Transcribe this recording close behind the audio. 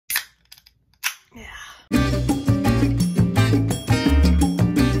Yeah.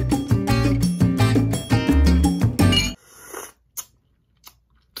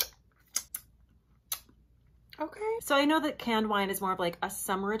 Okay. So I know that canned wine is more of like a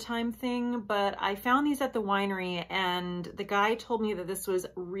summertime thing, but I found these at the winery and the guy told me that this was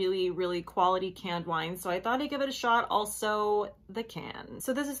really, really quality canned wine. So I thought I'd give it a shot. Also the can.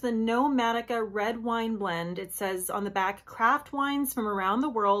 So this is the Nomadica red wine blend. It says on the back, craft wines from around the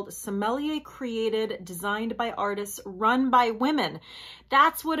world, sommelier created, designed by artists, run by women.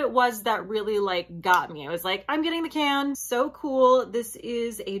 That's what it was that really like got me. I was like, I'm getting the can. So cool. This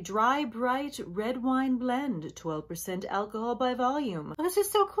is a dry, bright red wine blend, 12% alcohol by volume. Well, this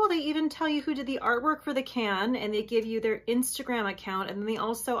is so cool. They even tell you who did the artwork for the can and they give you their Instagram account. And then they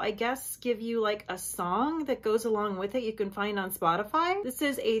also, I guess, give you like a song that goes along with it you can find on Spotify. This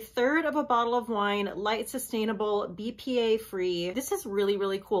is a third of a bottle of wine, light, sustainable, BPA free. This is really,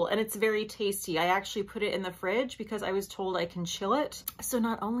 really cool. And it's very tasty. I actually put it in the fridge because I was told I can chill it. So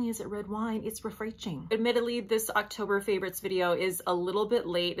not only is it red wine, it's refreshing. Admittedly, this October favorites video is a little bit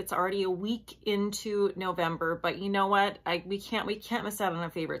late. It's already a week into November, but you know what? We can't miss out on a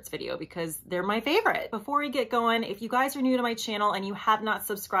favorites video because they're my favorite. Before we get going, if you guys are new to my channel and you have not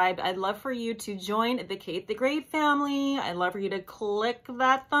subscribed, I'd love for you to join the Cate the Great family. I'd love for you to click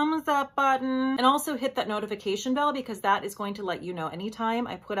that thumbs up button and also hit that notification bell because that is going to let you know anytime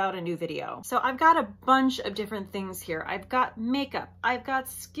I put out a new video. So I've got a bunch of different things here. I've got makeup, I've got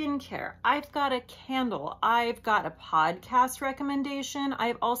skincare, I've got a candle, I've got a podcast recommendation,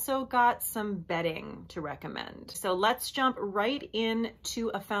 I've also got some bedding to recommend. So let's jump right into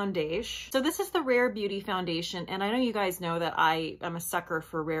a foundation. So this is the Rare Beauty foundation, and I know you guys know that I am a sucker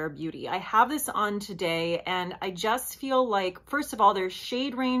for Rare Beauty. I have this on today, and I just feel like, first of all, their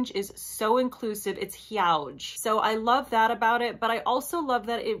shade range is so inclusive, it's huge. So I love that about it, but I also love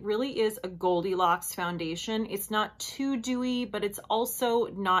that it really is a Goldilocks foundation. It's not too dewy, but it's also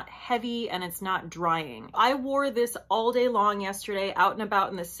not heavy and it's not drying. I wore this all day long yesterday out and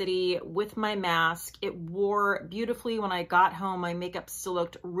about in the city with my mask. It wore beautifully when I got home. My makeup still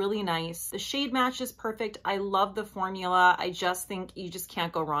looked really nice. The shade match is perfect. I love the formula. I just think you just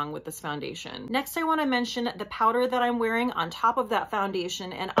can't go wrong with this foundation. Next, I want to mention the powder that I'm wearing on top of that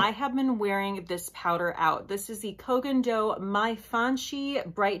foundation, and I have been wearing this powder out. This is the Kogan Do My Fanchi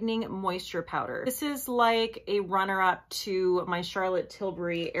Brightening Moisture Powder. This is like a runner-up to my Charlotte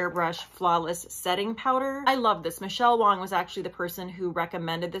Tilbury Airbrush Flawless Setting Powder. I love this. Michelle Wong was actually the person who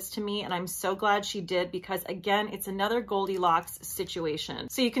recommended this to me, and I'm so glad she did because, again, it's another Goldilocks situation.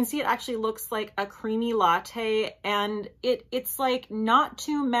 So you can see it actually looks like a creamy latte, and it's like not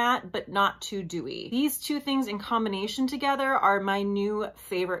too matte, but not too dewy. These two things in combination together are my new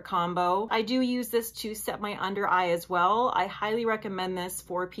favorite combo. I do use this to set my under eye as well. I highly recommend this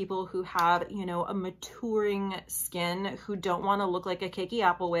for people who have, you know, a maturing skin, who don't want to look like a cakey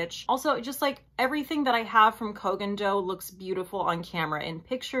apple witch. Also, just like everything that I have from Kogan Do looks beautiful on camera, in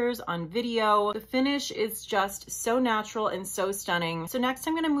pictures, on video. The finish is just so natural and so stunning. So next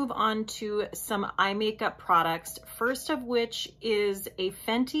I'm going to move on to some eye makeup products, first of which is a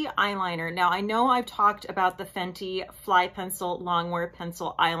Fenty eyeliner. Now I know I've talked about the Fenty Fly Pencil Longwear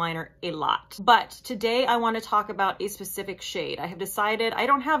Pencil Eyeliner a lot, but today I want to talk about a specific shade. I have decided I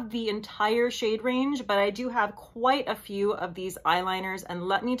don't have the entire shade range, but I do have quite a few of these eyeliners, and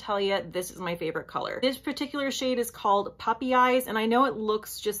let me tell you, this is my favorite color. This particular shade is called Puppy Eyes, and I know it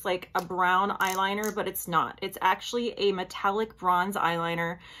looks just like a brown eyeliner, but it's not. It's actually a metallic bronze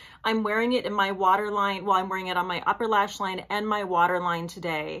eyeliner. I'm wearing it in my waterline, well, I'm wearing it on my upper lash line and my waterline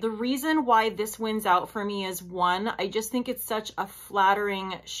today. The reason why this wins out for me is, one, I just think it's such a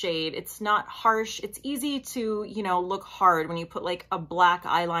flattering shade. It's not harsh. It's easy to, you know, look hard when you put like a black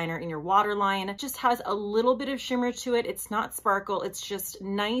eyeliner in your waterline. It just has a little bit of shimmer to it. It's not sparkle. It's just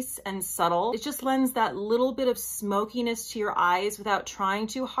nice and subtle. It just lends that little bit of smokiness to your eyes without trying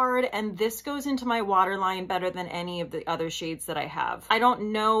too hard. And this goes into my waterline better than any of the other shades that I have. I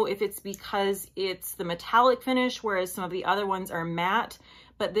don't know if it's because it's the metallic finish, whereas some of the other ones are matte,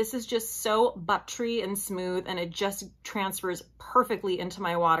 but this is just so buttery and smooth, and it just transfers perfectly into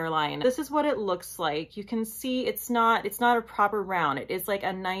my waterline. This is what it looks like. You can see it's not a proper brown. It is like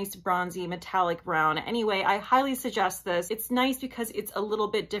a nice bronzy metallic brown. Anyway, I highly suggest this. It's nice because it's a little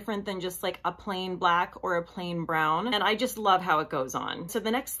bit different than just like a plain black or a plain brown, and I just love how it goes on. So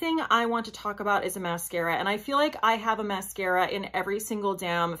the next thing I want to talk about is a mascara, and I feel like I have a mascara in every single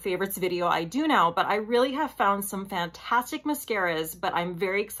damn favorites video I do now, but I really have found some fantastic mascaras, but I'm very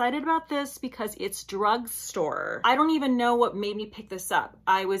very excited about this because it's drugstore. I don't even know what made me pick this up.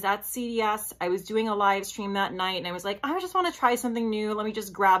 I was at CDS, I was doing a live stream that night, and I was like, I just want to try something new. Let me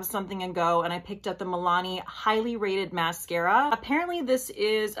just grab something and go. And I picked up the Milani highly rated mascara. Apparently this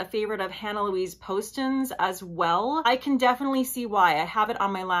is a favorite of Hannah Louise Poston's as well. I can definitely see why. I have it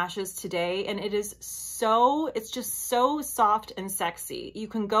on my lashes today, and it is it's just so soft and sexy. You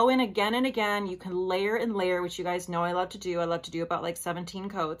can go in again and again. You can layer and layer, which you guys know I love to do. I love to do about like 17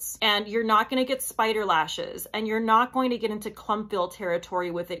 coats, and you're not going to get spider lashes, and you're not going to get into clumpville territory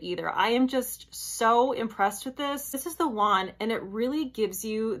with it either. I am just so impressed with this. This is the one, and it really gives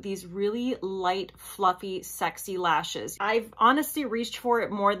you these really light, fluffy, sexy lashes. I've honestly reached for it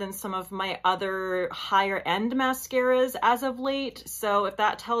more than some of my other higher end mascaras as of late. So if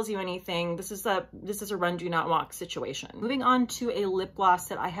that tells you anything, this is a run, do not walk situation. Moving on to a lip gloss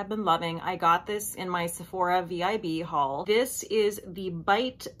that I have been loving. I got this in my Sephora VIB haul. This is the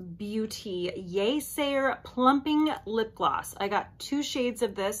Bite Beauty Yay Sayer Plumping Lip Gloss. I got 2 shades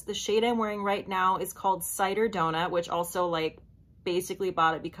of this. The shade I'm wearing right now is called Cider Donut, which also like basically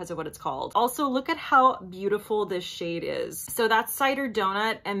bought it because of what it's called. Also, look at how beautiful this shade is. So that's Cider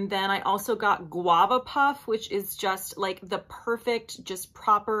Donut, and then I also got Guava Puff, which is just like the perfect, just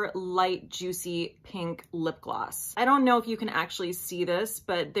proper light, juicy pink lip gloss. I don't know if you can actually see this,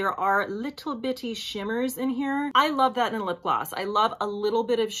 but there are little bitty shimmers in here. I love that in a lip gloss. I love a little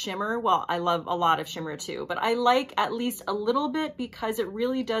bit of shimmer. Well, I love a lot of shimmer too, but I like at least a little bit because it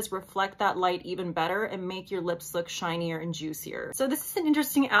really does reflect that light even better and make your lips look shinier and juicier. So this is an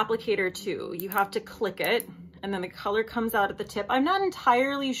interesting applicator too. You have to click it and then the color comes out at the tip. I'm not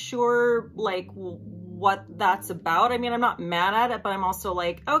entirely sure like what that's about. I mean, I'm not mad at it, but I'm also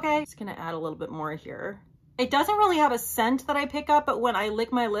like, okay, just gonna add a little bit more here. It doesn't really have a scent that I pick up, but when I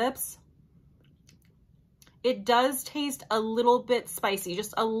lick my lips, it does taste a little bit spicy,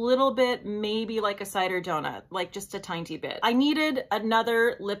 just a little bit, maybe like a cider donut, like just a tiny bit. I needed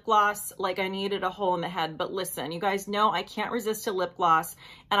another lip gloss, like I needed a hole in the head, but listen, you guys know I can't resist a lip gloss,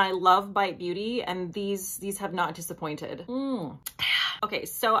 and I love Bite Beauty, and these have not disappointed. Okay,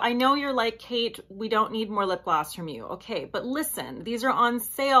 so I know you're like, Kate, we don't need more lip gloss from you. Okay, but listen, these are on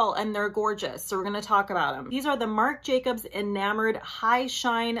sale and they're gorgeous, so we're gonna talk about them. These are the Marc Jacobs Enamored High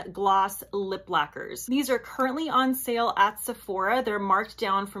Shine Gloss Lip Lacquers. These are currently on sale at Sephora. They're marked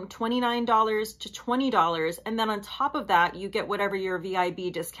down from $29 to $20, and then on top of that, you get whatever your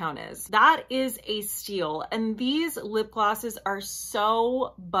VIB discount is. That is a steal, and these lip glosses are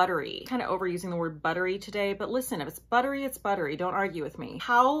so buttery. Kind of overusing the word buttery today, but listen, if it's buttery, it's buttery. Don't argue with me.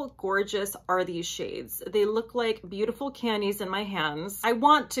 How gorgeous are these shades? They look like beautiful candies in my hands. I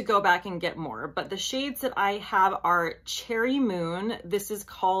want to go back and get more, but the shades that I have are Cherry Moon. This is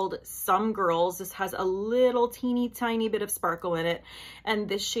called Some Girls. This has a little teeny tiny bit of sparkle in it, and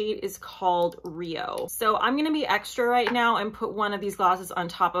this shade is called Rio. So I'm gonna be extra right now and put one of these glosses on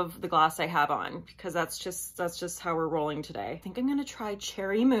top of the gloss I have on, because that's just how we're rolling today. I think I'm gonna try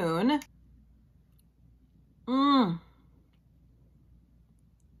Cherry Moon.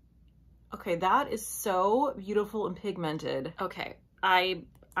 Okay, that is so beautiful and pigmented. Okay, I'm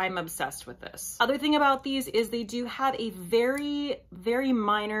obsessed with this. Other thing about these is they do have a very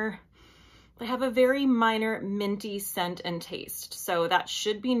minor minty scent and taste. So that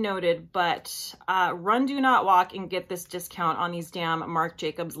should be noted, but run, do not walk and get this discount on these damn Marc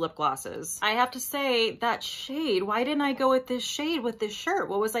Jacobs lip glosses. I have to say, that shade, why didn't I go with this shade with this shirt?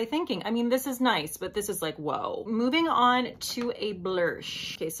 What was I thinking? I mean, this is nice, but this is like, whoa. Moving on to a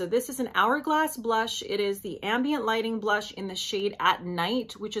blush. Okay, so this is an Hourglass blush. It is the ambient lighting blush in the shade At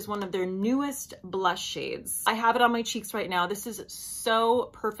Night, which is one of their newest blush shades. I have it on my cheeks right now. This is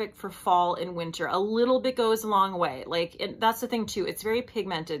so perfect for fall and winter. A little bit goes a long way. Like, that's the thing too, it's very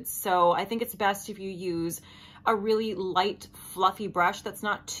pigmented, so I think it's best if you use a really light, fluffy brush that's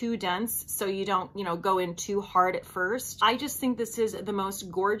not too dense, so you don't, you know, go in too hard at first. I just think this is the most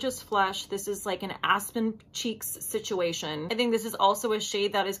gorgeous flush. This is like an Aspen Cheeks situation. I think this is also a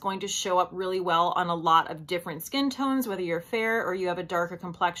shade that is going to show up really well on a lot of different skin tones, whether you're fair or you have a darker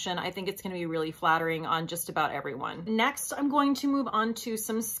complexion. I think it's going to be really flattering on just about everyone. Next, I'm going to move on to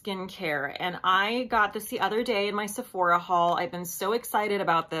some skincare, and I got this the other day in my Sephora haul. I've been so excited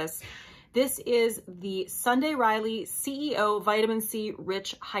about this. This is the Sunday Riley CEO Vitamin C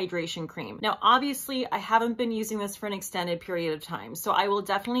Rich Hydration Cream. Now, obviously, I haven't been using this for an extended period of time, so I will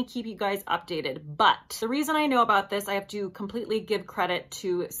definitely keep you guys updated. But the reason I know about this, I have to completely give credit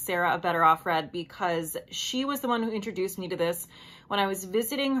to Sarah of Better Off Red, because she was the one who introduced me to this when I was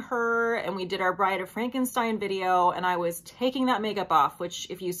visiting her and we did our Bride of Frankenstein video, and I was taking that makeup off, which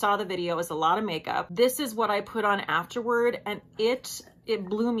if you saw the video is a lot of makeup. This is what I put on afterward, and it it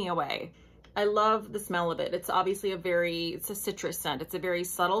blew me away. I love the smell of it. It's obviously it's a citrus scent. It's a very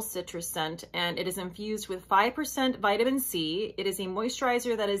subtle citrus scent, and it is infused with 5% vitamin C. It is a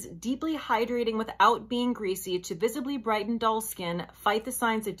moisturizer that is deeply hydrating without being greasy to visibly brighten dull skin, fight the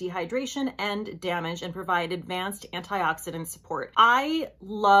signs of dehydration and damage, and provide advanced antioxidant support. I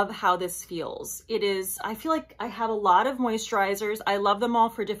love how this feels. I feel like I have a lot of moisturizers. I love them all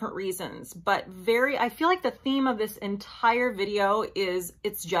for different reasons, but I feel like the theme of this entire video is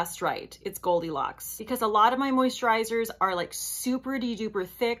it's just right. It's Goldilocks, because a lot of my moisturizers are like super duper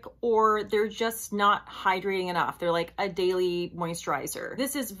thick, or they're just not hydrating enough. They're like a daily moisturizer.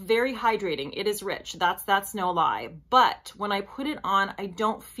 This is very hydrating. It is rich. That's no lie. But when I put it on, I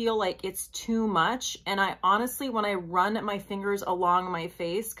don't feel like it's too much. And I honestly, when I run my fingers along my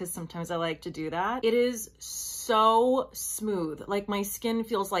face, because sometimes I like to do that, it is so smooth. Like my skin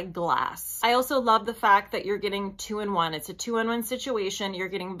feels like glass. I also love the fact that you're getting 2-in-1. It's a 2-in-1 situation. You're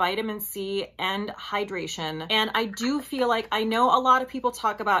getting vitamin C and hydration. And I do feel like, I know a lot of people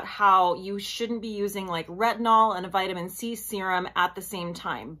talk about how you shouldn't be using like retinol and a vitamin C serum at the same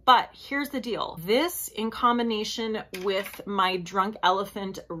time. But here's the deal. This in combination with my Drunk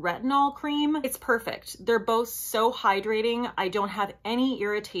Elephant retinol cream, it's perfect. They're both so hydrating. I don't have any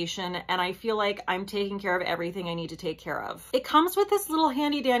irritation, and I feel like I'm taking care of everything I need to take care of. It comes with this little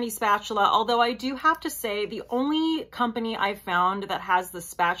handy dandy spatula, although I do have to say the only company I've found that has the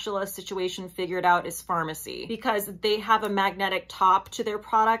spatula situation figured out is Pharmacy, because they have a magnetic top to their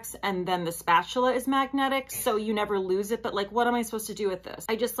products and then the spatula is magnetic, so you never lose it. But like, what am I supposed to do with this?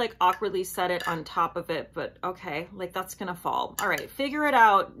 I just like awkwardly set it on top of it, but okay, like that's gonna fall. All right, figure it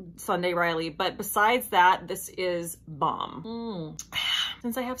out, Sunday Riley. But besides that, this is bomb.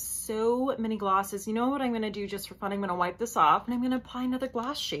 Since I have so many glosses, you know what I'm gonna do just for fun? I'm gonna wipe this off and I'm gonna apply another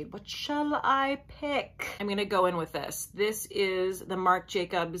gloss shade. What shall I pick? I'm gonna go in with this. This is the Marc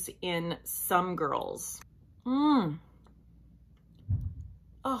Jacobs in Some Girls. Oh,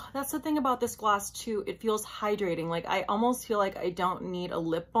 that's the thing about this gloss too. It feels hydrating. Like I almost feel like I don't need a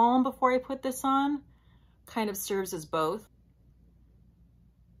lip balm before I put this on. Kind of serves as both.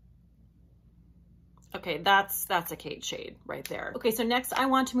 Okay, that's a Cate shade right there. Okay, so next I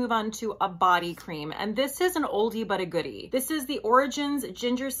want to move on to a body cream, and this is an oldie but a goodie. This is the Origins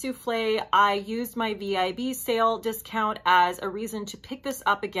Ginger Souffle. I used my VIB sale discount as a reason to pick this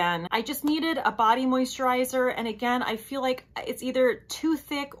up again. I just needed a body moisturizer, and again, I feel like it's either too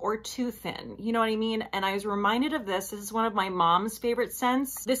thick or too thin. You know what I mean? And I was reminded of this. This is one of my mom's favorite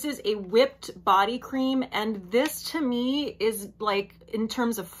scents. This is a whipped body cream, and this to me is like, in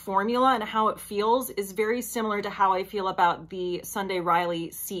terms of formula and how it feels, is very similar to how I feel about the Sunday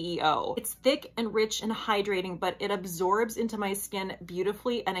Riley CEO. It's thick and rich and hydrating, but it absorbs into my skin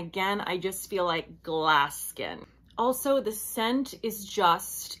beautifully. And again, I just feel like glass skin. Also, the scent is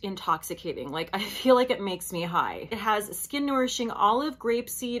just intoxicating. Like, I feel like it makes me high. It has skin nourishing olive,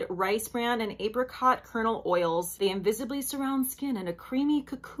 grapeseed, rice bran, and apricot kernel oils. They invisibly surround skin in a creamy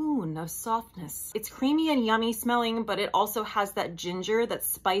cocoon of softness. It's creamy and yummy smelling, but it also has that ginger, that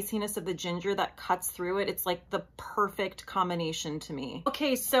spiciness of the ginger that cuts through it. It's like the perfect combination to me.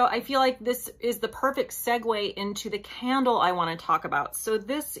 Okay, so I feel like this is the perfect segue into the candle I want to talk about. So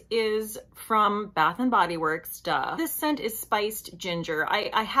this is from Bath & Body Works, duh. This scent is spiced ginger.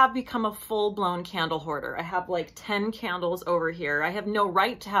 I have become a full-blown candle hoarder. I have like 10 candles over here. I have no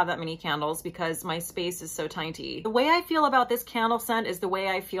right to have that many candles because my space is so tiny. The way I feel about this candle scent is the way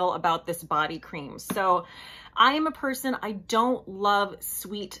I feel about this body cream. So I am a person, I don't love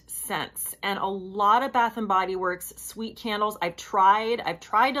sweet scents, and a lot of Bath & Body Works sweet candles I've tried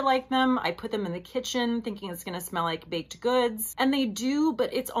to like them. I put them in the kitchen thinking it's gonna smell like baked goods, and they do,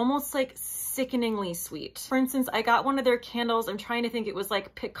 but it's almost like sickeningly sweet. For instance, I got one of their candles, I'm trying to think, it was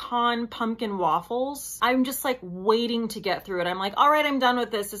like pecan pumpkin waffles. I'm just like waiting to get through it. I'm like, all right, I'm done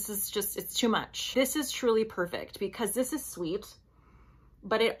with this. This is just, it's too much. This is truly perfect because this is sweet,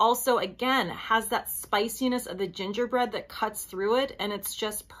 but it also, again, has that spiciness of the gingerbread that cuts through it, and it's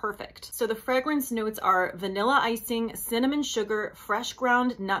just perfect. So the fragrance notes are vanilla icing, cinnamon sugar, fresh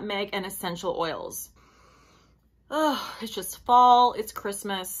ground nutmeg, and essential oils. Oh, it's just fall, it's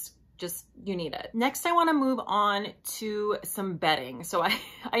Christmas. Just, you need it. Next, I want to move on to some bedding. So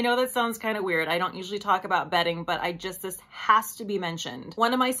I know that sounds kind of weird. I don't usually talk about bedding, but this has to be mentioned.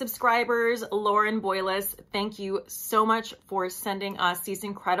 One of my subscribers, Lauren Boyles, thank you so much for sending us these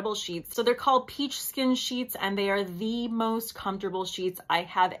incredible sheets. So they're called Peach Skin Sheets, and they are the most comfortable sheets I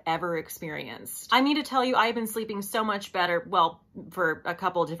have ever experienced. I mean to tell you, I've been sleeping so much better, well, for a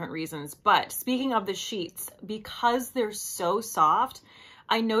couple of different reasons. But speaking of the sheets, because they're so soft,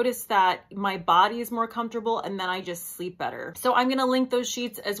 I noticed that my body is more comfortable and then I just sleep better. So I'm gonna link those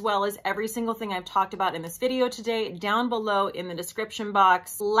sheets as well as every single thing I've talked about in this video today down below in the description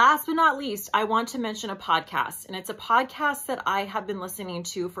box. Last but not least, I want to mention a podcast, and it's a podcast that I have been listening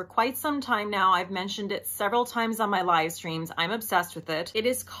to for quite some time now. I've mentioned it several times on my live streams. I'm obsessed with it. It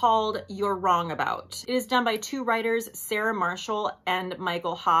is called You're Wrong About. It is done by two writers, Sarah Marshall and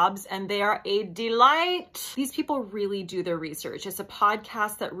Michael Hobbs, and they are a delight. These people really do their research. It's a podcast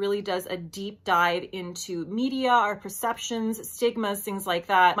that really does a deep dive into media, our perceptions, stigmas, things like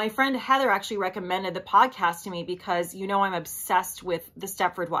that. My friend Heather actually recommended the podcast to me because you know I'm obsessed with the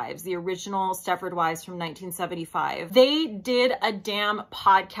Stepford Wives, the original Stepford Wives from 1975. They did a damn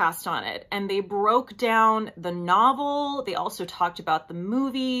podcast on it, and they broke down the novel. They also talked about the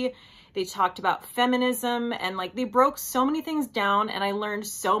movie. They talked about feminism, and like they broke so many things down, and I learned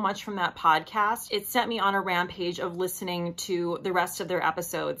so much from that podcast. It sent me on a rampage of listening to the rest of their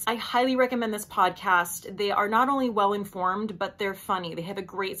episodes. I highly recommend this podcast. They are not only well informed, but they're funny. They have a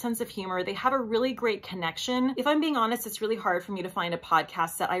great sense of humor. They have a really great connection. If I'm being honest, it's really hard for me to find a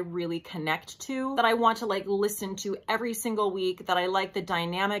podcast that I really connect to, that I want to like listen to every single week, that I like the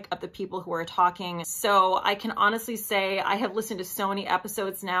dynamic of the people who are talking. So I can honestly say I have listened to so many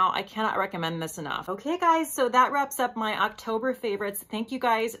episodes now. I cannot recommend this enough. Okay guys, so that wraps up my October favorites. Thank you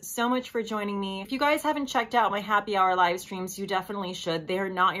guys so much for joining me. If you guys haven't checked out my happy hour live streams, you definitely should. They are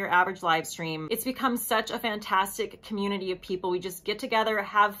not your average live stream. It's become such a fantastic community of people. We just get together,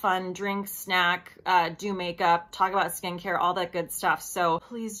 have fun, drink, snack, do makeup, talk about skincare, all that good stuff. So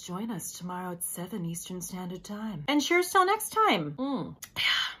please join us tomorrow at 7 Eastern Standard Time. And cheers till next time.